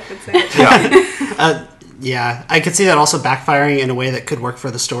exactly know. how Tuvok would say it. Yeah. Yeah, I could see that also backfiring in a way that could work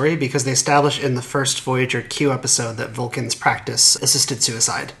for the story, because they establish in the first Voyager Q episode that Vulcans practice assisted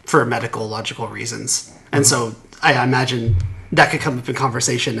suicide for medical, logical reasons. And so I imagine that could come up in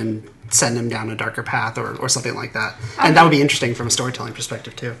conversation and send him down a darker path or something like that. And that would be interesting from a storytelling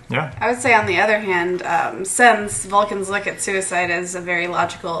perspective, too. Yeah. I would say, on the other hand, since Vulcans look at suicide as a very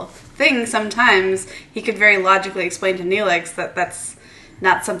logical thing, sometimes he could very logically explain to Neelix that that's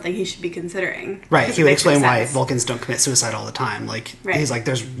not something he should be considering. Right, Because he it would makes explain no why sense. Vulcans don't commit suicide all the time. Like, Right. he's like,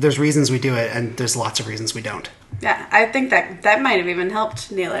 there's reasons we do it, and there's lots of reasons we don't. Yeah, I think that might have even helped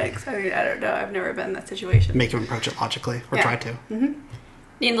Neelix. I mean, I don't know. I've never been in that situation. Make him approach it logically, or Yeah. try to.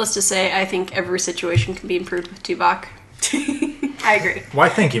 Needless to say, I think every situation can be improved with Tuvok. I agree. Why,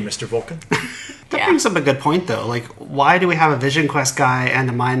 thank you, Mr. Vulcan. That Yeah. brings up a good point, though. Like, why do we have a Vision Quest guy and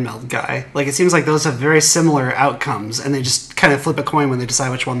a Mind Meld guy? Like, it seems like those have very similar outcomes, and they just kind of flip a coin when they decide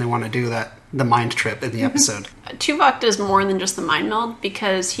which one they want to do the mind trip in the episode. Tuvok does more than just the mind meld,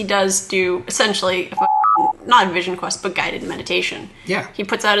 because he does do essentially not a vision quest but guided meditation. Yeah. He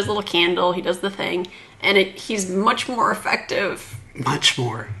puts out his little candle, he does the thing, and he's much more effective. Much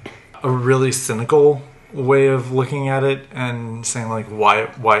more. A really cynical way of looking at it and saying like why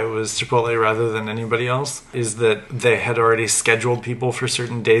it was Chipotle rather than anybody else is that they had already scheduled people for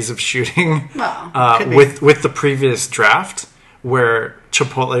certain days of shooting Well, could be. with the previous draft where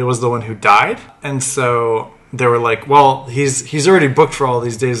Chipotle was the one who died, and so they were like, well, he's already booked for all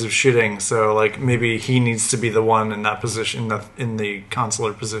these days of shooting, so like maybe he needs to be the one in that position, in the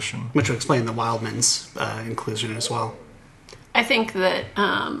consular position. Which would explain the Wildman's inclusion as well. I think that,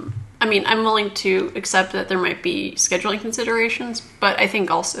 I mean, I'm willing to accept that there might be scheduling considerations, but I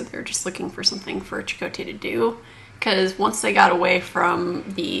think also they're just looking for something for Chakotay to do. Because once they got away from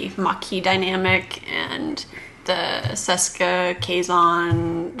the Maquis dynamic and the Seska,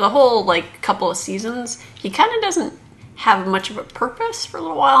 Kazon, the whole, like, couple of seasons, he kind of doesn't have much of a purpose for a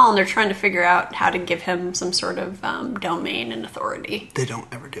little while, and they're trying to figure out how to give him some sort of domain and authority. They don't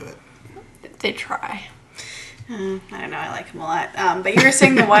ever do it. They try. I don't know. I like him a lot. But you were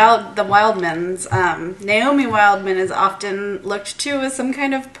saying the Wildmans. Naomi Wildman is often looked to as some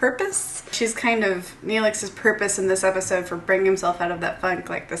kind of purpose. She's kind of Neelix's purpose in this episode for bringing himself out of that funk.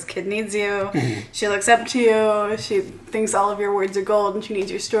 Like, this kid needs you. She looks up to you. She thinks all of your words are gold, and she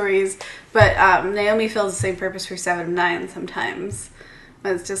needs your stories. But Naomi fills the same purpose for 7 of 9 sometimes.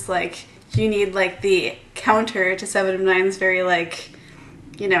 It's just like you need like the counter to 7 of 9's very like,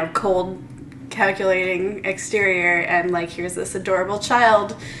 you know, cold, calculating exterior, and like here's this adorable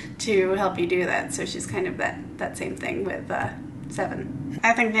child to help you do that. So she's kind of that same thing with 7.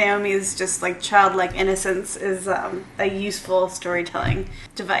 I think Naomi's just like childlike innocence is a useful storytelling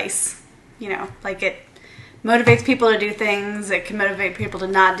device. You know, like it motivates people to do things, it can motivate people to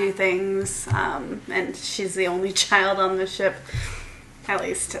not do things, and she's the only child on the ship, at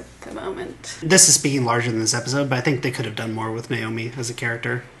least at the moment. This is speaking larger than this episode, but I think they could have done more with Naomi as a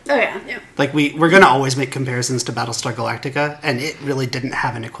character. Oh yeah. Like, we're going to always make comparisons to Battlestar Galactica, and it really didn't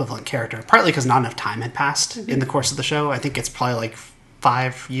have an equivalent character, partly because not enough time had passed in the course of the show. I think it's probably like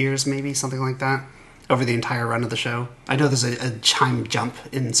 5 years, maybe, something like that, over the entire run of the show. I know there's a time jump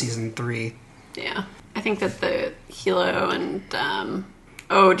in season 3. Yeah. I think that the Hilo and,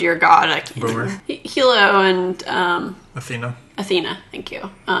 oh dear God, I can't Boomer. Hilo and Athena, thank you.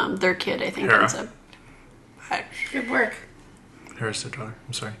 Their kid, I think, Hera. ends up... Good work. Hera's their daughter.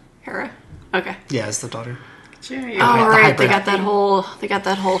 I'm sorry. Hera? Okay. Yeah, as the daughter. Sure, Oh, the right, they hybrid. got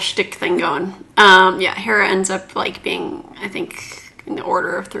that whole shtick thing going. Yeah, Hera ends up, like, being, I think, in the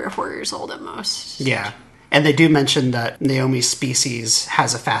order of 3 or 4 years old at most. Yeah. And they do mention that Naomi's species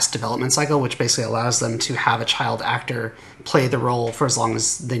has a fast development cycle, which basically allows them to have a child actor play the role for as long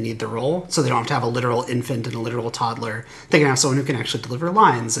as they need the role. So they don't have to have a literal infant and a literal toddler. They can have someone who can actually deliver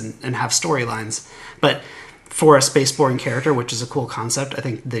lines and have storylines. But for a spaceborne character, which is a cool concept, I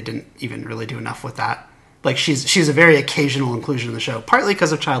think they didn't even really do enough with that. Like, she's a very occasional inclusion in the show, partly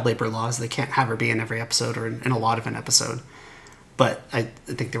because of child labor laws. They can't have her be in every episode or in a lot of an episode. But I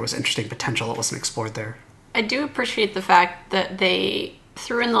think there was interesting potential that wasn't explored there. I do appreciate the fact that they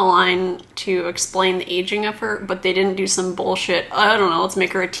threw in the line to explain the aging of her, but they didn't do some bullshit, I don't know, let's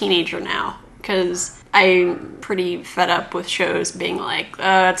make her a teenager now. Because I'm pretty fed up with shows being like,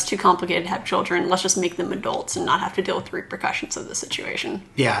 it's too complicated to have children. Let's just make them adults and not have to deal with the repercussions of the situation.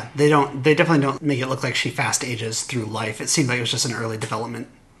 Yeah, they definitely don't make it look like she fast ages through life. It seemed like it was just an early development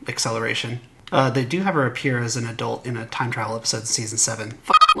acceleration. They do have her appear as an adult in a time travel episode in season 7.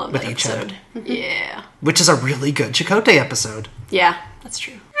 Love with that episode. Yeah. Which is a really good Chakotay episode. Yeah, that's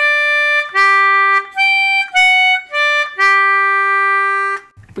true.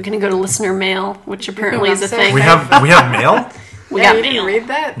 We're going to go to listener mail, which apparently is a thing. We have mail? We Yeah, got you didn't mail. read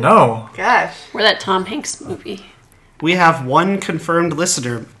that? No. Gosh. We're that Tom Hanks movie. We have one confirmed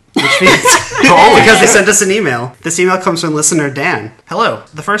listener, which means because they sent us an email. This email comes from listener Dan. Hello.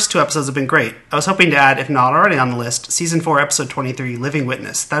 The first 2 episodes have been great. I was hoping to add, if not already on the list, season 4, episode 23, Living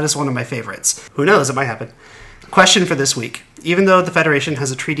Witness. That is one of my favorites. Who knows? It might happen. Question for this week. Even though the Federation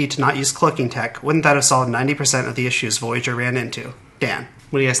has a treaty to not use cloaking tech, wouldn't that have solved 90% of the issues Voyager ran into? Dan,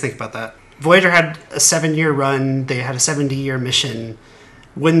 what do you guys think about that? Voyager had a 7-year run. They had a 70-year mission.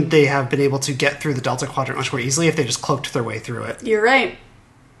 Wouldn't they have been able to get through the Delta Quadrant much more easily if they just cloaked their way through it? You're right.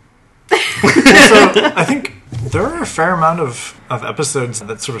 So I think there are a fair amount of episodes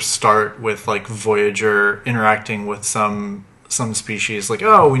that sort of start with like Voyager interacting with some species, like,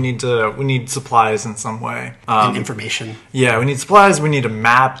 oh, we need supplies in some way, And information. Yeah, we need supplies. We need a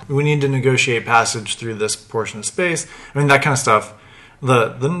map. We need to negotiate passage through this portion of space. I mean, that kind of stuff.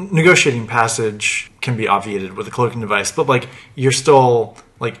 The negotiating passage can be obviated with a cloaking device, but like you're still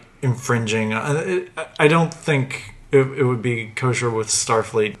like infringing. I don't think it would be kosher with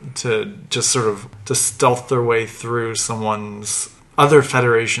Starfleet to just sort of to stealth their way through someone's other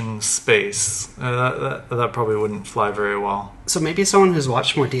Federation space. That probably wouldn't fly very well. So maybe someone who's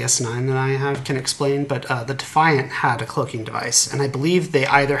watched more DS9 than I have can explain, but the Defiant had a cloaking device, and I believe they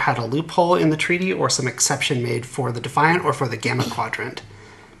either had a loophole in the treaty or some exception made for the Defiant or for the Gamma Quadrant.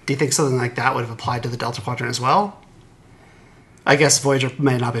 Do you think something like that would have applied to the Delta Quadrant as well? I guess Voyager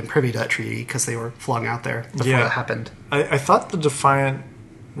may not have been privy to that treaty because they were flung out there before that happened. I thought the Defiant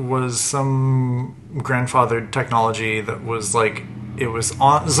was some grandfathered technology that was like, it was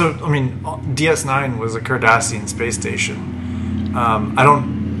on. So I mean, DS9 was a Cardassian space station. I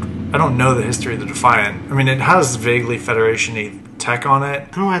don't know the history of the Defiant. I mean, it has vaguely Federation-y tech on it. I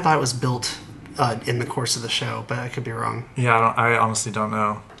don't know why I thought it was built in the course of the show, but I could be wrong. Yeah, I honestly don't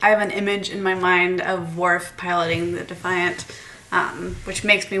know. I have an image in my mind of Worf piloting the Defiant, which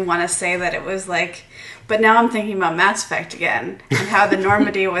makes me want to say that it was like... But now I'm thinking about Mass Effect again, and how the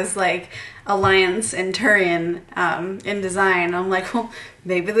Normandy was like Alliance and Turian in design. I'm like, well,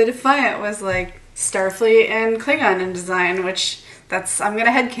 maybe the Defiant was like Starfleet and Klingon in design, which I'm going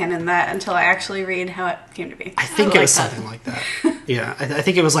to headcanon that until I actually read how it came to be. I think it was something like that. Yeah, I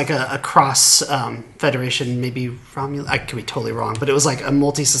think it was like a cross Federation, maybe Romulan. I could be totally wrong, but it was like a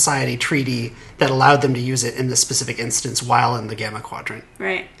multi-society treaty that allowed them to use it in this specific instance while in the Gamma Quadrant.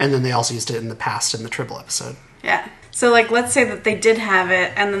 Right. And then they also used it in the past in the Tribble episode. Yeah. So, like, let's say that they did have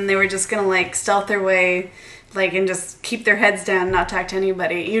it, and then they were just going to, like, stealth their way, like, and just keep their heads down, not talk to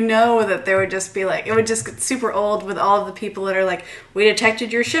anybody. You know that there would just be, like, it would just get super old with all of the people that are like, we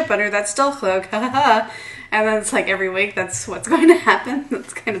detected your ship under that stealth cloak, ha ha ha. And then it's like every week that's what's going to happen.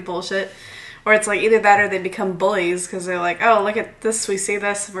 That's kind of bullshit. Or it's like either that or they become bullies because they're like, oh, look at this, we see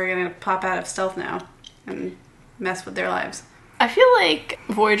this, we're going to pop out of stealth now and mess with their lives. I feel like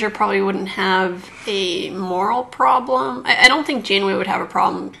Voyager probably wouldn't have a moral problem. I don't think Janeway would have a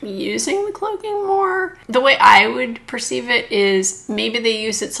problem using the cloaking more. The way I would perceive it is maybe they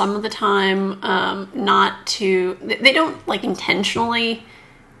use it some of the time, not to... They don't, like, intentionally,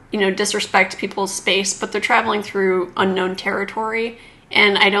 disrespect people's space, but they're traveling through unknown territory.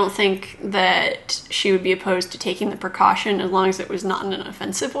 And I don't think that she would be opposed to taking the precaution as long as it was not in an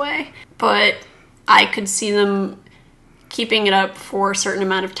offensive way. But I could see them keeping it up for a certain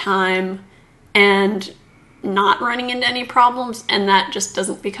amount of time and not running into any problems, and that just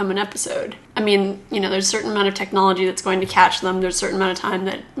doesn't become an episode. I mean, there's a certain amount of technology that's going to catch them. There's a certain amount of time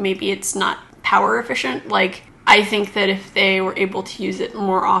that maybe it's not power efficient. Like, I think that if they were able to use it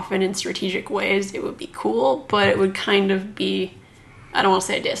more often in strategic ways, it would be cool, but it would kind of be, I don't want to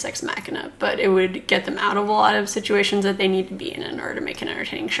say a Deus Ex Machina, but it would get them out of a lot of situations that they need to be in order to make an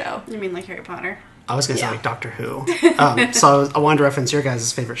entertaining show. You mean like Harry Potter? I was going to say like Doctor Who. So I wanted to reference your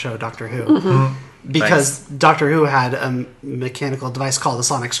guys' favorite show, Doctor Who. Mm-hmm. Because Thanks. Doctor Who had a mechanical device called the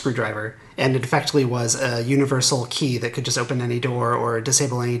sonic screwdriver, and it effectively was a universal key that could just open any door or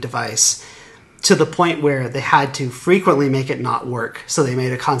disable any device. to the point where they had to frequently make it not work. So they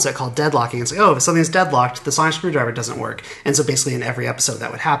made a concept called deadlocking. It's like, oh, if something's deadlocked, the sonic screwdriver doesn't work. And so basically in every episode that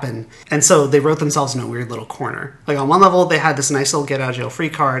would happen. And so they wrote themselves in a weird little corner. Like on one level, they had this nice little get out of jail free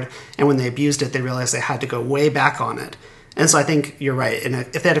card. And when they abused it, they realized they had to go way back on it. And so I think you're right. And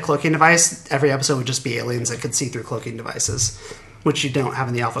if they had a cloaking device, every episode would just be aliens that could see through cloaking devices, which you don't have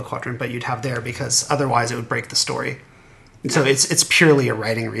in the Alpha Quadrant, but you'd have there because otherwise it would break the story. And so it's purely a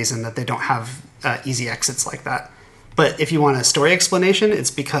writing reason that they don't have easy exits like that. But if you want a story explanation,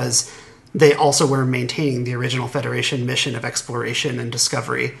 it's because they also were maintaining the original Federation mission of exploration and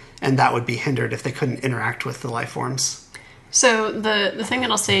discovery, and that would be hindered if they couldn't interact with the life forms. So the thing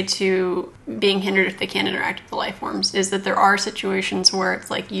that I'll say to being hindered if they can't interact with the life forms is that there are situations where it's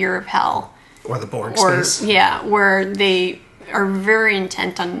like Year of Hell. Or the Borg Or, space. yeah, where they are very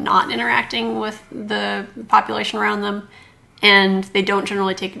intent on not interacting with the population around them, and they don't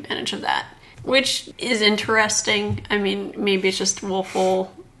generally take advantage of that, which is interesting. I mean, maybe it's just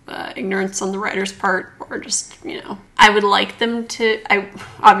willful ignorance on the writer's part, or just, I would like them to...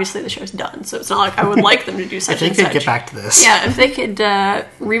 obviously, the show's done, so it's not like I would like them to do such and such. If they could get back to this. Yeah, if they could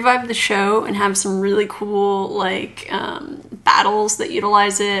revive the show and have some really cool, battles that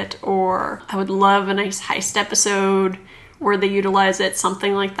utilize it, or I would love a nice heist episode where they utilize it,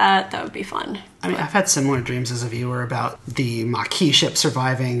 something like that. That would be fun. I mean, I've had similar dreams as a viewer about the Maquis ship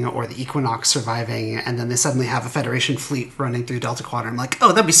surviving or the Equinox surviving, and then they suddenly have a Federation fleet running through Delta Quadrant. I'm like,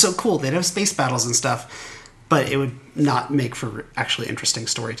 oh, that'd be so cool. They'd have space battles and stuff. But it would not make for actually interesting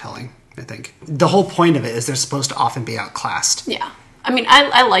storytelling, I think. The whole point of it is they're supposed to often be outclassed. Yeah. I mean,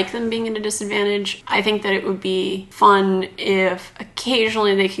 I like them being at a disadvantage. I think that it would be fun if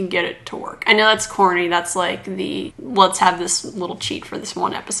occasionally they could get it to work. I know that's corny. That's like let's have this little cheat for this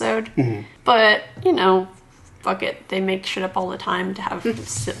one episode. Mm-hmm. But, fuck it. They make shit up all the time to have,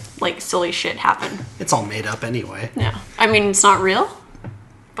 silly shit happen. It's all made up anyway. Yeah. I mean, it's not real.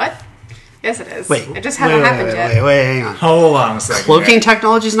 What? Yes, it is. Wait. It just hasn't happened yet. Wait, hang on. Hold on a second. Cloaking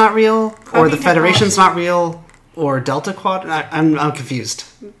technology's not real? Or the Cloaking Federation's not real? Or Delta Quadrant? I'm confused.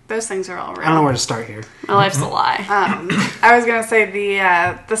 Those things are all real. I don't know where to start here. My life's a lie. I was gonna say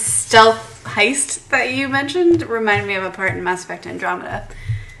the stealth heist that you mentioned reminded me of a part in Mass Effect Andromeda,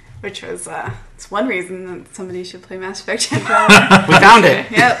 which was it's one reason that somebody should play Mass Effect Andromeda. We found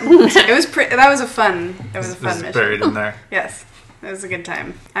it. Yep, it was that was a fun mission. Buried in there. Yes, it was a good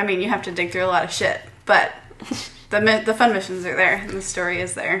time. I mean, you have to dig through a lot of shit, but the fun missions are there and the story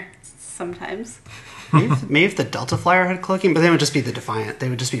is there sometimes. Maybe if the Delta Flyer had cloaking, but they would just be the Defiant. They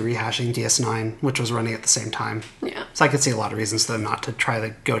would just be rehashing DS9, which was running at the same time. Yeah. So I could see a lot of reasons for them not to try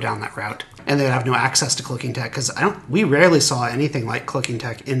to go down that route. And they would have no access to cloaking tech, because we rarely saw anything like cloaking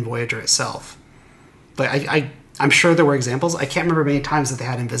tech in Voyager itself. Like, I'm sure there were examples. I can't remember many times that they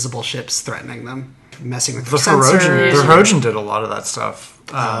had invisible ships threatening them, messing with their sensors. The Hirogen did a lot of that stuff.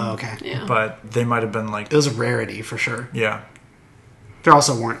 Okay. Yeah. But they might have been It was a rarity, for sure. Yeah. There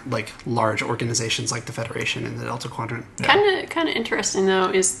also weren't large organizations like the Federation in the Delta Quadrant. Yeah. Kind of interesting though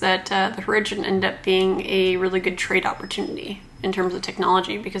is that the Hirogen end up being a really good trade opportunity in terms of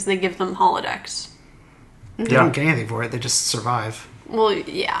technology because they give them holodecks. They don't get anything for it; they just survive. Well,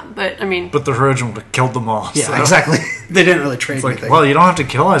 yeah, but I mean, But the Hirogen would have killed them all. Yeah, so. exactly. They didn't really trade It's like, anything. well, you don't have to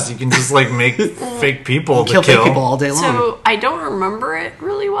kill us. You can just make fake people to kill fake people all day long. so I don't remember it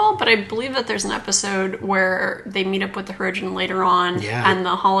really well, but I believe that there's an episode where they meet up with the Hirogen later on, and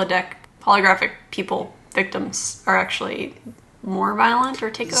the holographic people victims are actually more violent or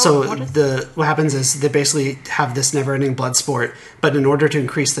take over. So what happens is they basically have this never-ending blood sport, but in order to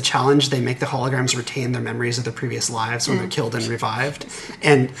increase the challenge, they make the holograms retain their memories of their previous lives when they're killed and revived.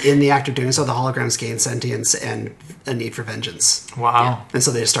 And in the act of doing so, the holograms gain sentience and a need for vengeance. Wow. Yeah. And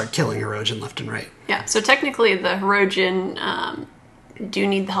so they just start killing Hirogen left and right. Yeah, so technically the Hirogen do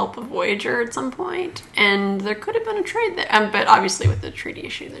need the help of Voyager at some point, and there could have been a trade there, but obviously with the treaty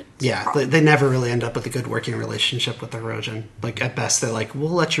issue. They never really end up with a good working relationship with the Hirogen. At best, they're like,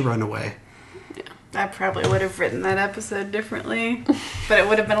 we'll let you run away. Yeah. I probably would have written that episode differently, but it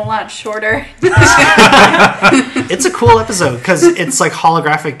would have been a lot shorter. It's a cool episode because it's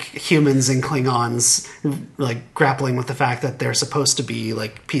holographic humans and Klingons grappling with the fact that they're supposed to be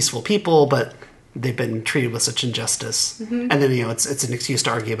peaceful people, but they've been treated with such injustice. Mm-hmm. And then, it's an excuse to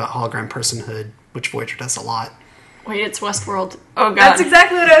argue about hologram personhood, which Voyager does a lot. Wait, it's Westworld. Oh, God. That's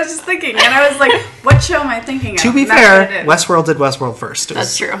exactly what I was just thinking. And I was like, what show am I thinking of? To be fair, Westworld did Westworld first.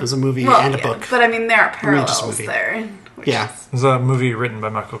 That's true. It was a movie and a book. But there are parallels there. Yeah. It was a movie written by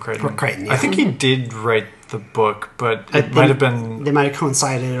Michael Crichton. Yeah. I think he did write the book, but it might have been... They might have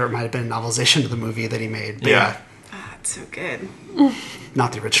coincided, or it might have been a novelization of the movie that he made. But yeah. Oh, it's so good.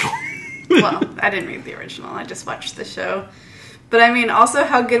 Not the original. Well, I didn't read the original. I just watched the show. But I mean, also,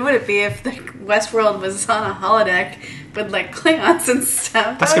 how good would it be if the Westworld was on a holodeck with like Klingons and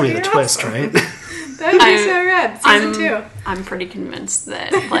stuff? That's going to be the twist, right? That'd be so rad. Season 2. I'm pretty convinced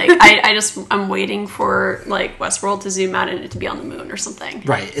that, like, I'm waiting for, like, Westworld to zoom out and it to be on the moon or something.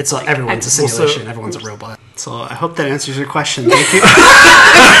 Right. It's like everyone's a simulation. Everyone's a robot. So I hope that answers your question. Thank you.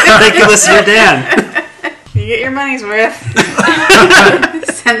 Thank you, listener Dan. You get your money's worth.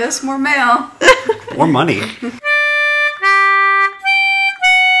 Send us more mail. More money.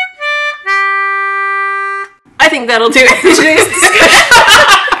 I think that'll do it for today's discussion.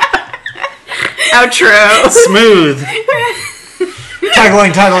 Outro. Smooth.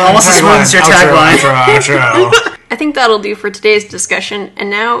 Tagline. Almost as smooth as your tagline. Outro. I think that'll do for today's discussion, and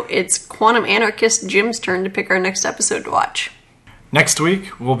now it's Quantum Anarchist Jim's turn to pick our next episode to watch. Next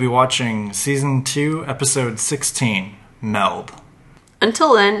week, we'll be watching Season 2, Episode 16, Meld.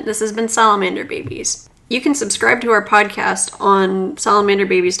 Until then, this has been Salamander Babies. You can subscribe to our podcast on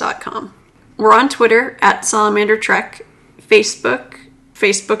salamanderbabies.com. We're on Twitter at SalamanderTrek, Facebook,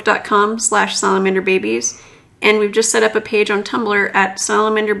 facebook.com/salamanderbabies, and we've just set up a page on Tumblr at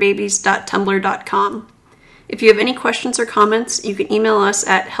salamanderbabies.tumblr.com. If you have any questions or comments, you can email us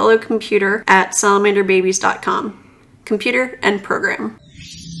at hellocomputer@salamanderbabies.com. Computer and program.